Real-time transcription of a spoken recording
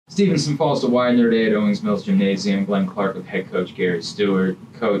Stevenson falls to Widener today at Owings Mills Gymnasium. Glenn Clark with head coach Gary Stewart.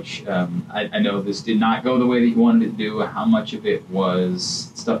 Coach, I know this did not go the way that you wanted it to do. How much of it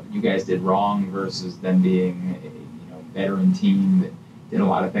was stuff that you guys did wrong versus them being a veteran team that did a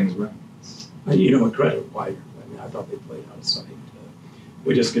lot of things right? A credit Widener. I mean, I thought they played out of sight.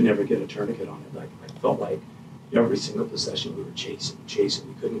 We just could never get a tourniquet on it. I felt like every single possession we were chasing.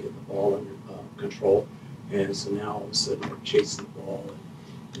 We couldn't get the ball under control. And so now all of a sudden we're chasing the ball.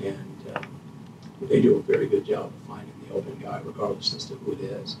 And they do a very good job of finding the open guy, regardless as to who it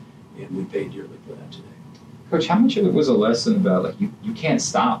is. And we paid dearly for that today. Coach, how much of it was a lesson about, you can't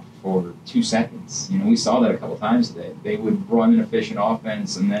stop for 2 seconds? We saw that a couple times today. They would run an efficient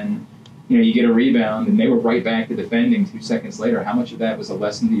offense, and then, you get a rebound, and they were right back to defending 2 seconds later. How much of that was a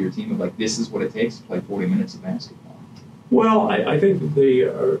lesson to your team of, this is what it takes to play 40 minutes of basketball? Well, I think that they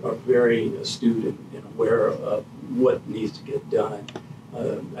are very astute and aware of what needs to get done.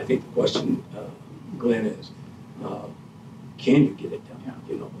 I think the question, Glenn, is can you get it done?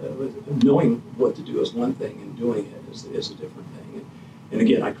 Knowing what to do is one thing, and doing it is a different thing. And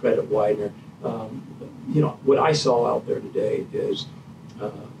again, I credit Widener. What I saw out there today is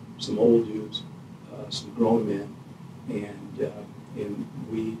some old dudes, some grown men, and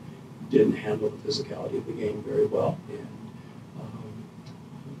we didn't handle the physicality of the game very well. And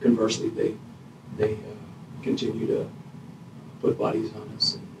conversely, they continue to put bodies on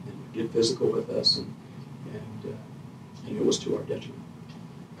us and get physical with us, and it was to our detriment.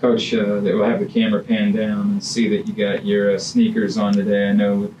 Coach, we'll have the camera pan down and see that you got your sneakers on today. I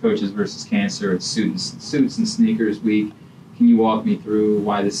know with Coaches versus Cancer, it's Suits and Sneakers Week. Can you walk me through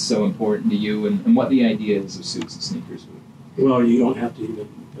why this is so important to you and what the idea is of Suits and Sneakers Week? Well, you don't have to even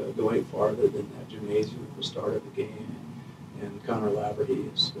go any farther than that gymnasium at the start of the game. And Connor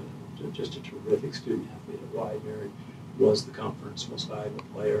Laverty is just a terrific student athlete at Widener and was the conference most valuable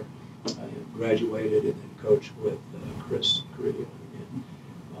player. Graduated and then coached with Chris Carrillo.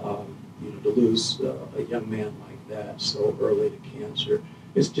 And to lose a young man like that so early to cancer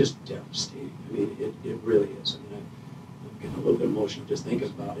is just devastating. I mean, it really is. I mean, I'm getting a little bit emotional just thinking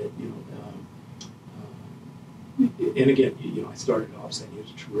about it. And again, I started off saying he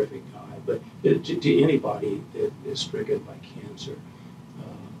was a terrific guy, but to anybody that is stricken by cancer,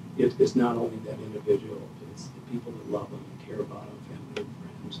 it's not only that individual, it's the people that love them and care about them, family and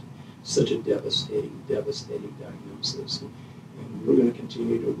friends. Such a devastating diagnosis, and we're going to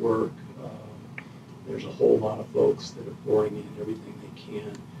continue to work. There's a whole lot of folks that are pouring in everything they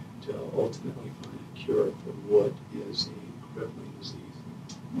can to ultimately find a cure for what is a crippling disease.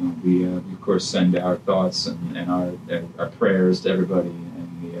 Well, we of course send our thoughts and our prayers to everybody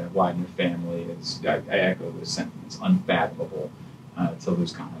in the Widener family. I echo the sentiments. Unfathomable to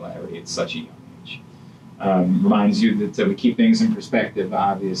lose Connor Laverty at such a young age. Reminds you that we keep things in perspective.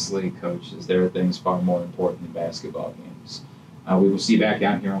 Obviously, coaches, there are things far more important than basketball games. We will see you back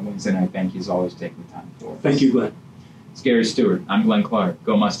out here on Wednesday night. Thank you as always for taking the time for us. Thank you, Glenn. It's Gary Stewart. I'm Glenn Clark.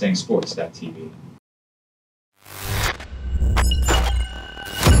 GoMustangSports.tv.